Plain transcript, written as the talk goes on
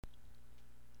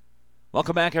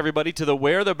Welcome back, everybody, to the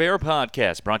Where the Bear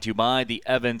podcast, brought to you by the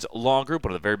Evans Law Group,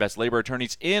 one of the very best labor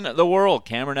attorneys in the world,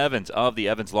 Cameron Evans of the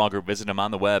Evans Law Group. Visit him on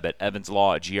the web at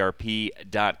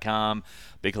evanslawgrp.com.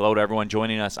 Big hello to everyone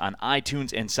joining us on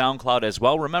iTunes and SoundCloud as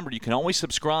well. Remember, you can always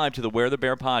subscribe to the Where the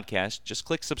Bear podcast. Just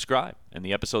click subscribe, and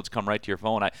the episodes come right to your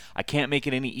phone. I can't make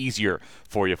it any easier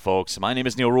for you folks. My name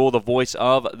is Neil Rule, the voice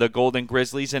of the Golden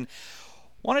Grizzlies, and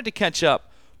wanted to catch up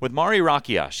with Mari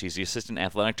Rakiash. He's the Assistant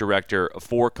Athletic Director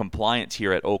for Compliance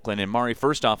here at Oakland. And Mari,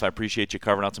 first off, I appreciate you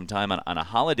carving out some time on a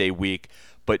holiday week,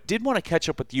 but did want to catch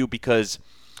up with you because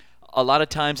a lot of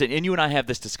times, and you and I have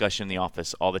this discussion in the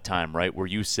office all the time, right, where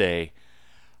you say,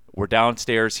 we're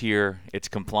downstairs here, it's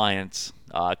compliance.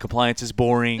 Compliance is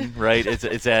boring, right?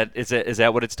 Is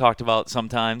that what it's talked about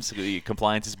sometimes?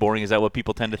 Compliance is boring. Is that what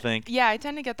people tend to think? Yeah, I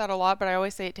tend to get that a lot, but I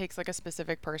always say it takes like a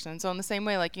specific person. So in the same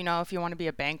way, like, if you want to be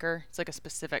a banker, it's like a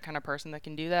specific kind of person that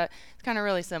can do that. It's kind of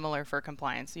really similar for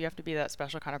compliance. So you have to be that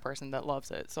special kind of person that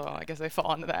loves it. So I guess I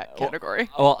fall into that category.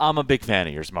 Well, I'm a big fan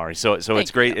of yours, Mari. So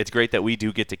it's great. It's great that we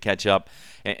do get to catch up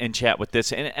and chat with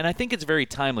this. And I think it's very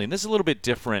timely. And this is a little bit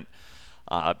different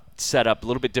setup, a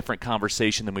little bit different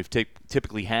conversation than we've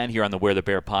typically had here on the Where the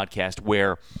Bear podcast,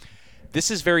 where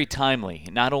this is very timely,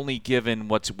 not only given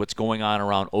what's going on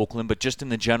around Oakland, but just in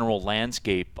the general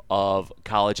landscape of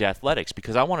college athletics,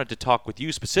 because I wanted to talk with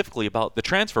you specifically about the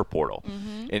transfer portal.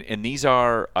 Mm-hmm. And these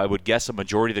are, I would guess, a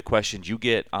majority of the questions you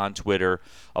get on Twitter,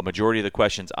 a majority of the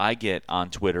questions I get on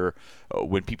Twitter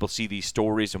when people see these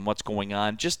stories and what's going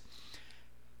on.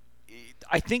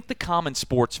 I think the common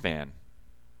sports fan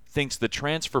thinks the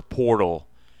transfer portal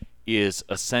is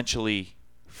essentially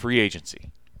free agency.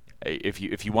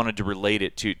 If you wanted to relate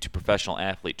it to professional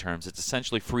athlete terms, it's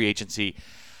essentially free agency.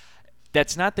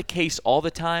 That's not the case all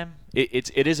the time. It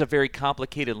is a very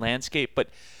complicated landscape, but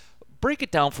break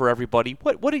it down for everybody.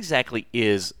 What exactly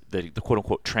is the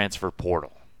quote-unquote transfer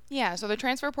portal? Yeah, so the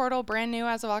transfer portal, brand new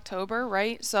as of October,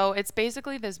 right? So it's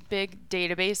basically this big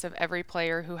database of every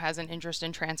player who has an interest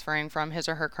in transferring from his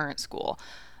or her current school.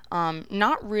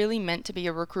 Not really meant to be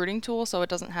a recruiting tool, so it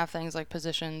doesn't have things like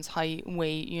positions, height,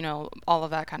 weight, all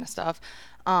of that kind of stuff.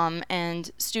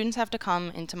 And students have to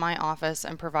come into my office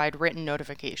and provide written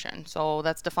notification. So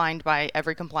that's defined by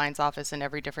every compliance office in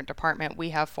every different department.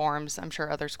 We have forms. I'm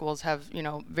sure other schools have,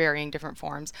 varying different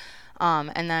forms.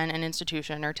 And then an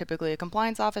institution, or typically a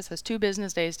compliance office, has 2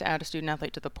 business days to add a student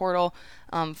athlete to the portal.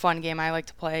 Fun game I like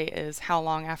to play is how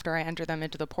long after I enter them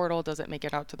into the portal does it make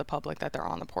it out to the public that they're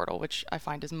on the portal, which I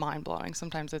find is mind-blowing.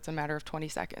 Sometimes it's a matter of 20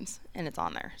 seconds and it's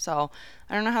on there. So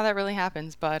I don't know how that really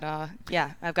happens, but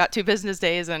yeah, I've got 2 business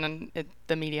days and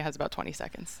the media has about 20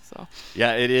 seconds. So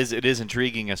yeah, it is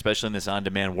intriguing, especially in this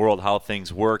on-demand world, how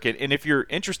things work. And if you're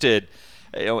interested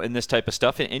in this type of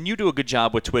stuff, and you do a good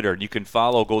job with Twitter, and you can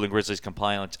follow Golden Grizzlies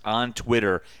Compliance on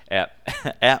Twitter at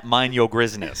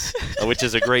 @MindYoGrizness, which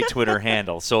is a great Twitter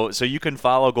handle. So you can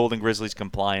follow Golden Grizzlies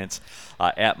Compliance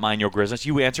at MindYoGrizness.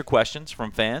 You answer questions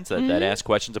from fans that ask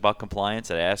questions about compliance,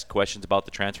 that ask questions about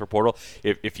the transfer portal.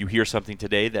 If you hear something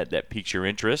today that piques your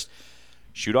interest,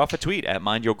 shoot off a tweet at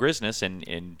MindYoGrizness,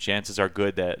 and chances are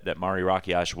good that Mari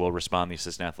Rakiash will respond, the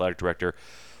Assistant Athletic Director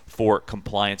for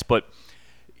Compliance. But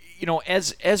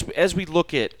as we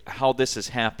look at how this has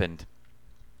happened,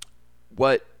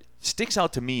 what sticks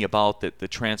out to me about the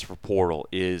transfer portal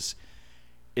is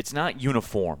it's not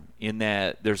uniform in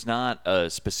that there's not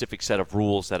a specific set of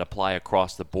rules that apply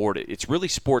across the board. It's really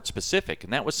sport specific,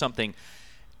 and that was something.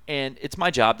 And it's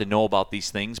my job to know about these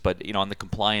things, but on the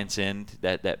compliance end,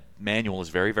 that manual is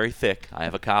very, very thick. I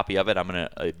have a copy of it. I'm going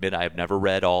to admit I have never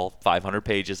read all 500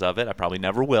 pages of it. I probably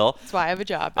never will. That's why I have a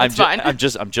job. That's fine. I'm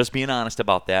just being honest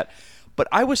about that. But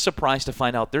I was surprised to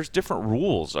find out there's different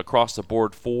rules across the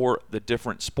board for the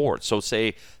different sports. So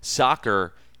say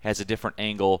soccer has a different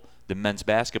angle than men's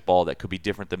basketball that could be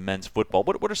different than men's football.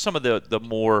 What are some of the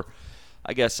more,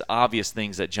 I guess, obvious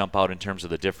things that jump out in terms of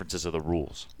the differences of the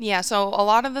rules? Yeah, so a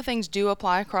lot of the things do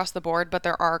apply across the board, but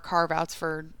there are carve-outs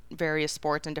for various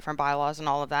sports and different bylaws and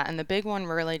all of that. And the big one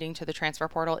relating to the transfer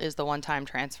portal is the one-time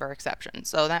transfer exception.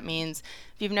 So that means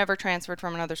if you've never transferred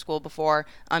from another school before,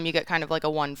 you get kind of like a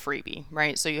one freebie,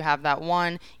 right? So you have that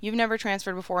one, you've never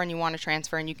transferred before and you want to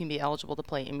transfer and you can be eligible to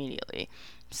play immediately.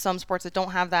 Some sports that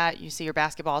don't have that, you see your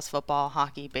basketballs, football,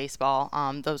 hockey, baseball,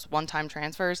 those one-time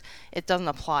transfers, it doesn't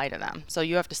apply to them. So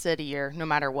you have to sit a year no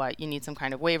matter what. You need some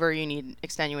kind of waiver, you need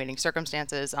extenuating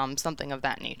circumstances, something of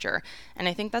that nature. And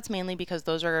I think that's mainly because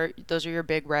those are your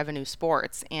big revenue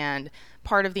sports. And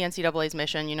part of the NCAA's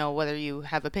mission, whether you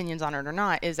have opinions on it or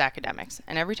not, is academics.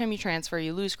 And every time you transfer,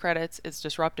 you lose credits. It's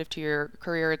disruptive to your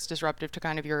career. It's disruptive to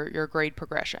kind of your grade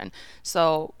progression.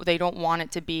 So they don't want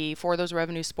it to be, for those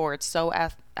revenue sports, so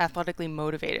athletically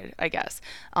motivated, I guess,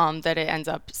 that it ends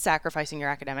up sacrificing your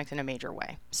academics in a major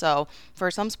way. So for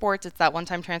some sports, it's that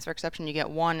one-time transfer exception. You get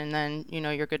one, and then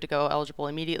you're good to go, eligible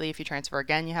immediately. If you transfer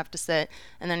again, you have to sit,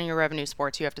 and then in your revenue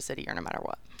sports, you have to sit a year no matter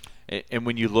what. And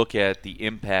when you look at the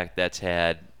impact that's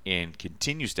had and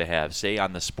continues to have, say,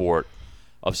 on the sport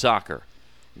of soccer,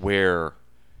 where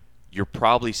you're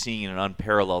probably seeing an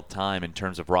unparalleled time in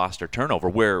terms of roster turnover,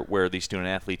 where these student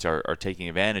athletes are taking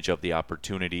advantage of the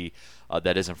opportunity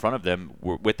that is in front of them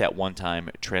with that one-time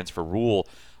transfer rule.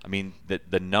 I mean,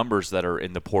 the numbers that are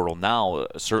in the portal now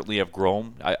certainly have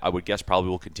grown. I would guess probably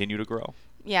will continue to grow.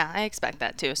 Yeah, I expect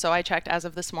that too. So I checked as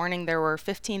of this morning, there were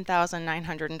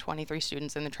 15,923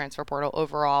 students in the transfer portal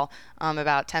overall.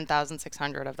 About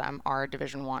 10,600 of them are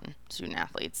Division I student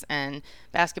athletes. And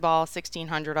basketball,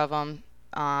 1,600 of them.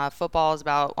 Football is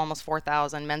about almost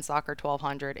 4,000. Men's soccer,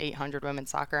 1,200. 800 women's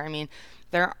soccer. I mean,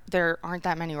 there aren't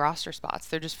that many roster spots.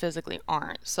 There just physically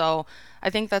aren't. So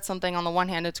I think that's something, on the one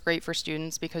hand, it's great for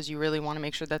students because you really want to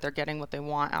make sure that they're getting what they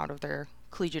want out of their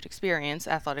collegiate experience,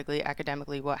 athletically,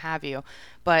 academically, what have you.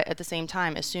 But at the same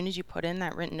time, as soon as you put in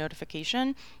that written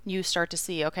notification, you start to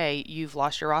see, okay, you've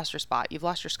lost your roster spot, you've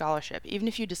lost your scholarship. Even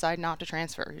if you decide not to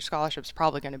transfer, your scholarship's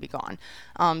probably going to be gone.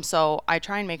 So I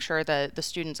try and make sure that the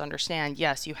students understand,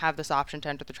 yes, you have this option to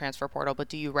enter the transfer portal, but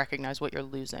do you recognize what you're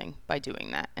losing by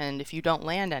doing that? And if you don't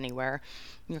land anywhere,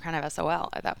 you're kind of SOL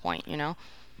at that point,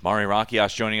 Mari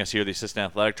Rakias joining us here, the Assistant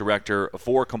Athletic Director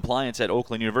for Compliance at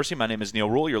Oakland University. My name is Neil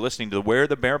Rule. You're listening to the Where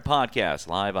the Bear podcast,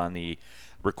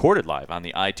 recorded live on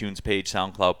the iTunes page,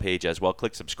 SoundCloud page as well.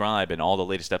 Click subscribe, and all the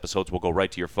latest episodes will go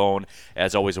right to your phone.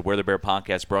 As always, the Where the Bear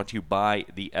podcast brought to you by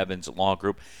the Evans Law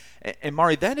Group. And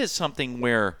Mari, that is something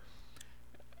where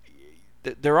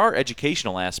there are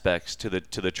educational aspects to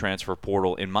the transfer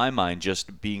portal. In my mind,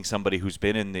 just being somebody who's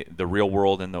been in the real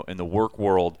world and the work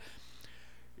world.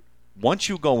 Once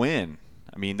you go in,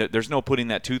 I mean, there's no putting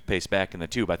that toothpaste back in the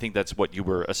tube. I think that's what you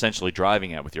were essentially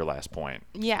driving at with your last point.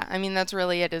 Yeah, I mean, that's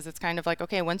really it. It's kind of like,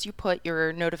 okay, once you put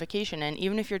your notification in,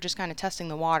 even if you're just kind of testing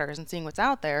the waters and seeing what's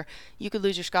out there, you could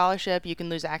lose your scholarship, you can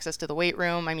lose access to the weight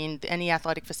room. I mean, any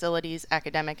athletic facilities,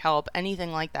 academic help,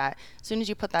 anything like that. As soon as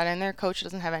you put that in there, coach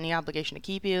doesn't have any obligation to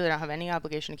keep you. They don't have any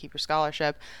obligation to keep your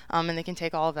scholarship, and they can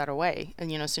take all of that away,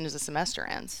 and, as soon as the semester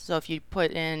ends. So if you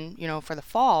put in, for the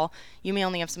fall, you may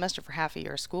only have semester for half a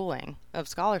year of schooling of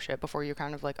scholarship before you're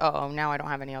kind of like, oh, now I don't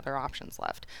have any other options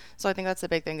left. So I think that's the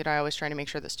big thing that I always try to make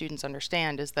sure that students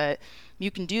understand is that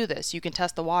you can do this, you can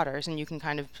test the waters, and you can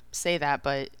kind of say that,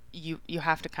 but you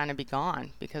have to kind of be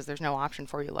gone because there's no option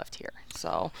for you left here.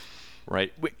 So.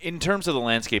 Right. In terms of the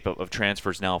landscape of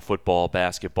transfers now, football,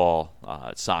 basketball,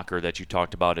 soccer that you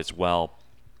talked about as well,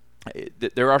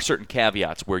 there are certain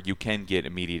caveats where you can get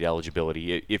immediate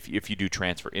eligibility if you do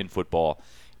transfer in football,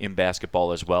 in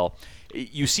basketball as well.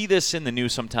 You see this in the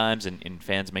news sometimes, and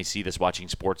fans may see this watching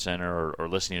SportsCenter or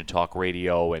listening to talk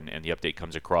radio, and the update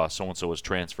comes across, so-and-so was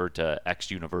transferred to X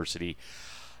university.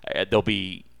 They'll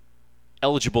be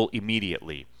eligible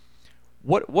immediately.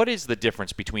 What is the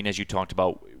difference between, as you talked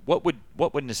about, what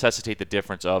would necessitate the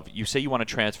difference of, you say you want to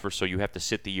transfer so you have to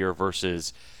sit the year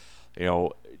versus,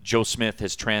 Joe Smith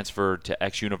has transferred to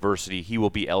X university, he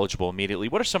will be eligible immediately.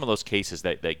 What are some of those cases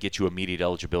that get you immediate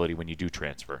eligibility when you do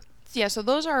transfer? Yeah, so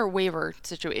those are waiver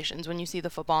situations. When you see the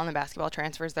football and the basketball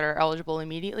transfers that are eligible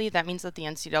immediately, that means that the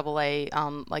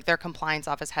NCAA, like their compliance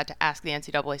office had to ask the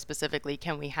NCAA specifically,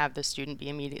 can we have this student be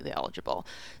immediately eligible?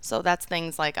 So that's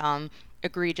things like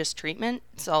egregious treatment.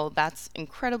 So that's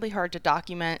incredibly hard to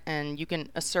document, and you can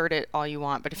assert it all you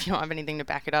want, but if you don't have anything to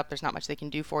back it up, there's not much they can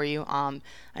do for you. I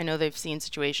know they've seen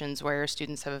situations where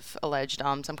students have alleged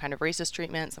some kind of racist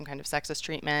treatment, some kind of sexist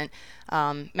treatment,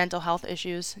 mental health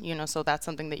issues, so that's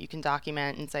something that you can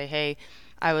document and say, hey,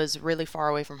 I was really far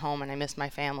away from home and I missed my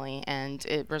family, and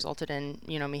it resulted in,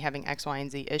 me having X, Y,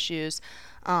 and Z issues.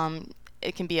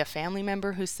 It can be a family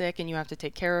member who's sick and you have to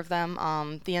take care of them.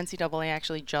 The NCAA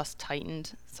actually just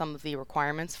tightened some of the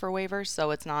requirements for waivers,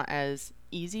 so it's not as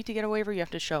easy to get a waiver. You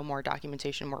have to show more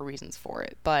documentation, more reasons for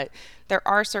it. But there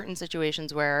are certain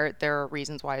situations where there are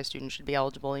reasons why a student should be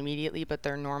eligible immediately, but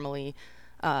they're normally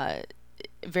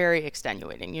very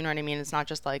extenuating. You know what I mean? It's not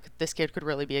just like, this kid could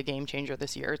really be a game changer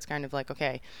this year. It's kind of like,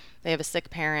 okay, they have a sick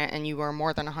parent and you were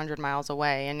more than 100 miles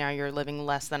away and now you're living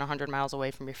less than 100 miles away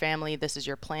from your family. This is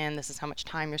your plan. This is how much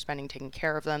time you're spending taking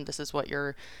care of them. This is what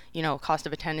your, cost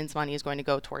of attendance money is going to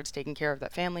go towards taking care of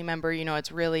that family member.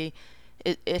 It's really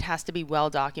it has to be well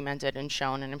documented and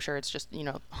shown. And I'm sure it's just,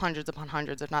 hundreds upon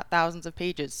hundreds, if not thousands of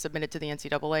pages submitted to the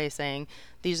NCAA saying,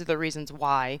 these are the reasons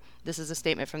why. This is a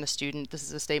statement from the student. This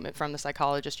is a statement from the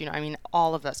psychologist.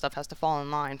 All of that stuff has to fall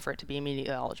in line for it to be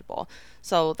immediately eligible.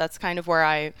 So that's kind of where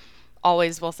I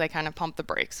always will say kind of pump the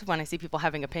brakes when I see people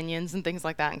having opinions and things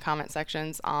like that in comment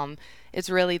sections. It's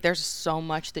really, there's so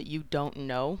much that you don't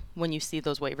know when you see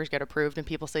those waivers get approved and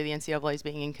people say the NCAA is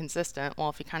being inconsistent. Well,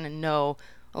 if you kind of know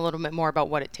a little bit more about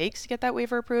what it takes to get that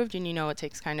waiver approved, and it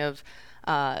takes kind of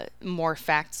more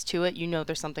facts to it,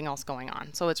 there's something else going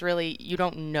on. So it's really, you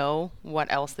don't know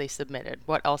what else they submitted,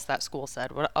 what else that school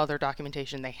said, what other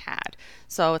documentation they had.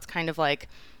 So it's kind of like,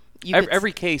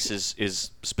 every case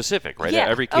is specific, right? Yeah.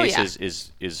 Every case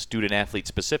is student athlete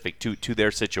specific to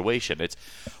their situation. It's,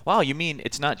 wow, you mean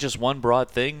it's not just one broad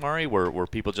thing, Mari, where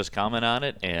people just comment on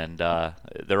it and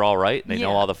they're all right and they know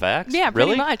all the facts? Yeah,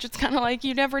 really? Pretty much. It's kind of like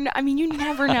you never know. You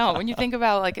never know when you think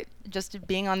about like just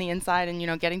being on the inside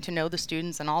and getting to know the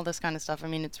students and all this kind of stuff.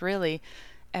 It's really,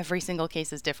 every single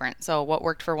case is different. So what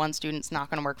worked for one student's not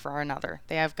going to work for another.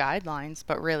 They have guidelines,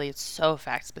 but really it's so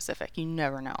fact specific. You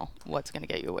never know what's going to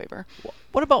get you a waiver.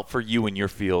 What about for you in your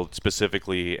field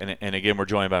specifically? And again, we're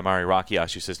joined by Mari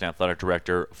Rakiash, Assistant Athletic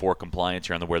Director for Compliance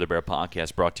here on the Wear the Bear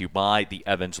podcast, brought to you by the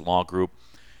Evans Law Group.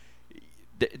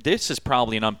 This is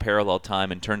probably an unparalleled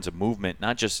time in terms of movement,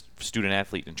 not just student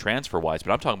athlete and transfer wise,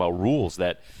 but I'm talking about rules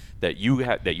that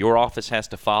your office has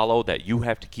to follow, that you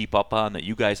have to keep up on, that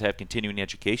you guys have continuing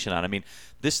education on.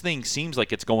 This thing seems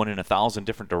like it's going in 1,000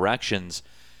 different directions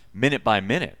minute by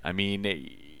minute.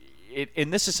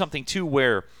 And this is something too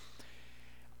where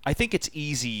I think it's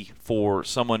easy for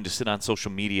someone to sit on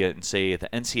social media and say the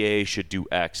NCAA should do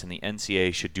X and the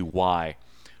NCAA should do Y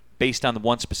based on the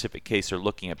one specific case they're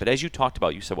looking at. But as you talked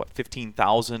about, you said,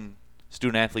 15,000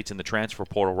 student athletes in the transfer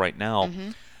portal right now.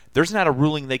 Mm-hmm. There's not a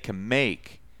ruling they can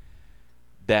make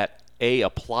that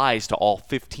applies to all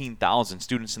 15,000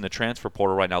 students in the transfer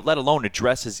portal right now, let alone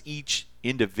addresses each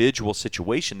individual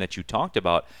situation that you talked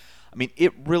about.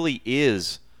 It really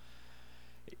is,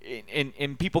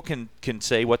 and people can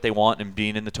say what they want, and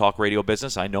being in the talk radio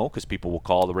business, I know, because people will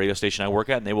call the radio station I work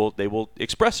at and they will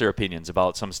express their opinions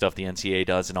about some stuff the NCAA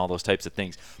does and all those types of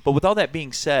things. But with all that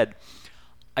being said,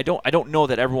 I don't know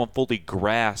that everyone fully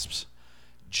grasps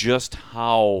just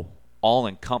how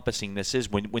all-encompassing this is.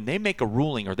 When they make a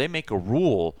ruling or they make a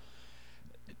rule,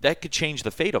 that could change the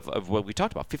fate of what we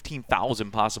talked about, 15,000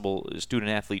 possible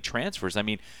student-athlete transfers.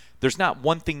 There's not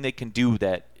one thing they can do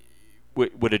that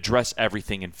would address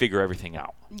everything and figure everything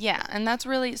out. Yeah, and that's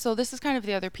really, so this is kind of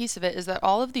the other piece of it, is that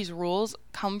all of these rules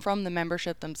come from the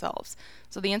membership themselves.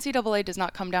 So the NCAA does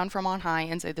not come down from on high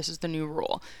and say this is the new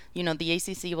rule. The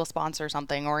ACC will sponsor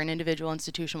something, or an individual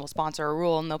institution will sponsor a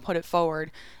rule, and they'll put it forward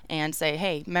and say,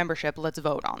 hey, membership, let's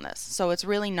vote on this. So it's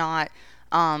really not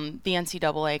the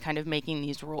NCAA kind of making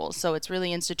these rules. So it's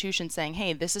really institutions saying,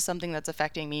 hey, this is something that's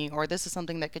affecting me, or this is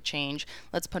something that could change.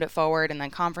 Let's put it forward. And then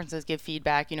conferences give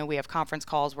feedback. We have conference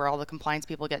calls where all the compliance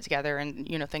people get together and,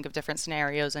 think of different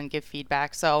scenarios and give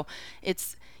feedback. So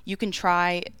you can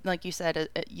try, like you said,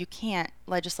 you can't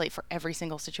legislate for every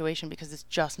single situation because it's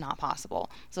just not possible.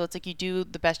 So it's like you do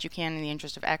the best you can in the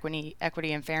interest of equity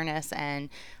and fairness, and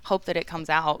hope that it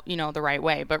comes out, the right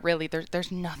way. But really,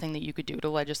 there's nothing that you could do to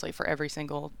legislate for every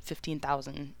single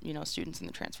 15,000, students in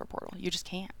the transfer portal. You just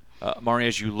can't. Mari,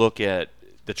 as you look at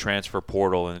the transfer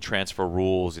portal and the transfer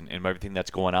rules and everything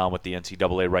that's going on with the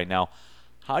NCAA right now,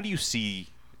 how do you see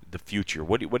the future?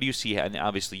 What do you see? And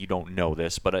obviously you don't know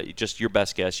this, but just your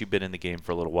best guess. You've been in the game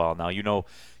for a little while now. You know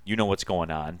what's going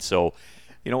on. So,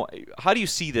 how do you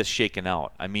see this shaking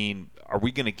out? Are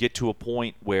we going to get to a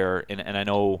point where, and I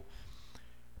know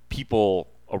people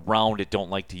around it don't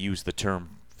like to use the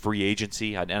term free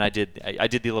agency, and I did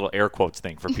the little air quotes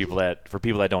thing for people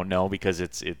that don't know, because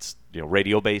it's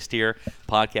radio based here,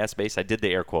 podcast based. I did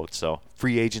the air quotes, so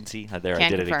free agency. There,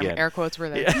 Can't I did confirm. it again. Air quotes were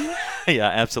there. Yeah,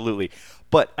 absolutely.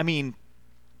 But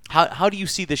how do you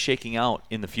see this shaking out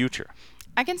in the future?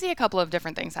 I can see a couple of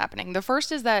different things happening. The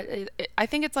first is that I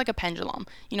think it's like a pendulum.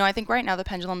 I think right now the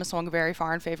pendulum is swung very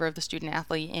far in favor of the student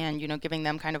athlete and, giving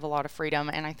them kind of a lot of freedom.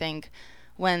 And I think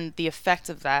when the effects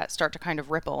of that start to kind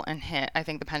of ripple and hit, I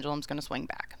think the pendulum's going to swing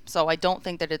back. So I don't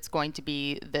think that it's going to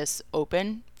be this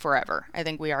open forever. I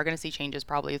think we are going to see changes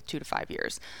probably 2 to 5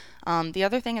 years. The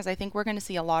other thing is I think we're going to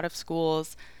see a lot of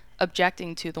schools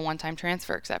objecting to the one-time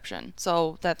transfer exception.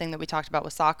 So that thing that we talked about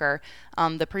with soccer,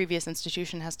 the previous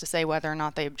institution has to say whether or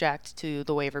not they object to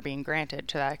the waiver being granted,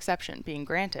 to that exception being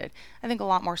granted. I think a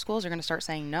lot more schools are going to start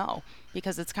saying no,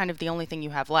 because it's kind of the only thing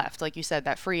you have left. Like you said,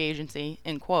 that free agency,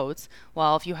 in quotes,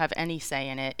 well, if you have any say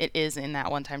in it, it is in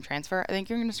that one-time transfer. I think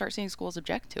you're going to start seeing schools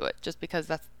object to it just because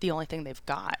that's the only thing they've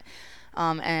got.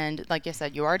 And like I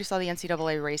said, you already saw the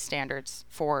NCAA raise standards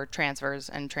for transfers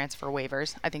and transfer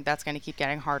waivers. I think that's going to keep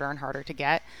getting harder and harder to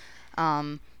get.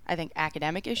 I think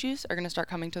academic issues are going to start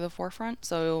coming to the forefront.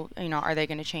 So, are they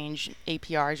going to change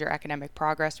APRs, your academic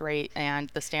progress rate, and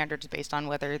the standards based on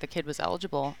whether the kid was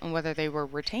eligible and whether they were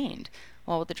retained?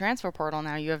 Well, with the transfer portal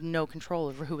now, you have no control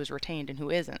over who is retained and who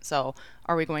isn't. So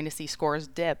are we going to see scores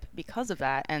dip because of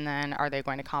that? And then are they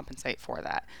going to compensate for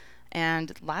that?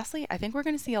 And lastly, I think we're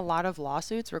going to see a lot of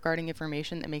lawsuits regarding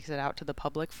information that makes it out to the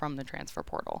public from the transfer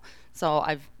portal. So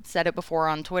I've said it before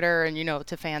on Twitter and,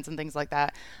 to fans and things like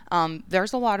that.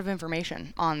 There's a lot of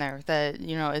information on there that,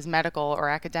 is medical or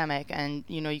academic, and,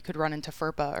 you could run into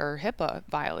FERPA or HIPAA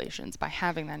violations by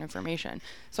having that information.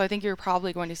 So I think you're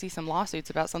probably going to see some lawsuits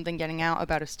about something getting out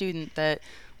about a student that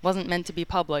wasn't meant to be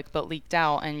public but leaked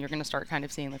out, and you're going to start kind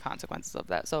of seeing the consequences of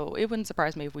that. So it wouldn't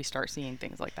surprise me if we start seeing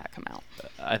things like that come out.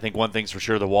 I think one thing's for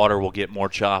sure, the water will get more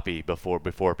choppy before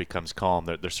it becomes calm.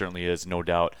 There certainly is no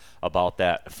doubt about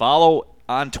that. Follow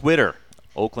on Twitter,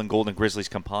 Oakland Golden Grizzlies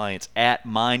Compliance, at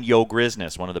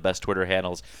MindYoGrizness, one of the best Twitter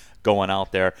handles going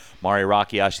out there. Mari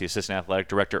Rakiash, the Assistant Athletic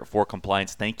Director for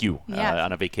Compliance, thank you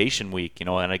on a vacation week,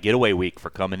 and a getaway week for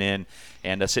coming in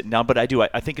and sitting down. But I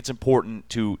think it's important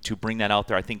to bring that out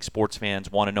there. I think sports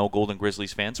fans want to know, Golden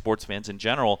Grizzlies fans, sports fans in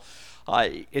general.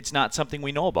 It's not something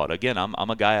we know about. Again, I'm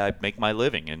a guy, I make my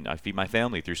living and I feed my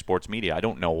family through sports media. I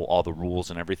don't know all the rules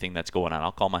and everything that's going on.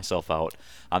 I'll call myself out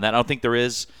on that. I don't think there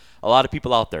is a lot of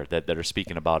people out there that are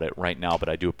speaking about it right now, but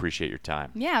I do appreciate your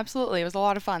time. Yeah, absolutely. It was a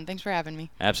lot of fun. Thanks for having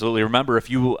me. Absolutely. Remember, if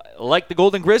you like the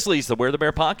Golden Grizzlies, the Where the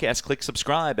Bear podcast, click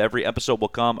subscribe. Every episode will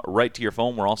come right to your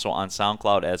phone. We're also on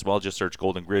SoundCloud as well. Just search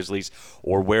Golden Grizzlies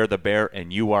or Where the Bear,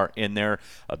 and you are in there.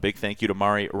 A big thank you to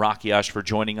Mari Rakiash for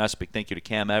joining us. Big thank you to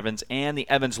Cam Evans and the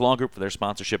Evans Law Group for their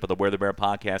sponsorship of the Where the Bear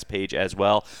podcast page as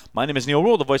well. My name is Neil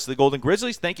Rule, the voice of the Golden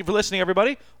Grizzlies. Thank you for listening,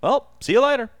 everybody. Well, see you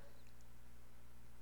later.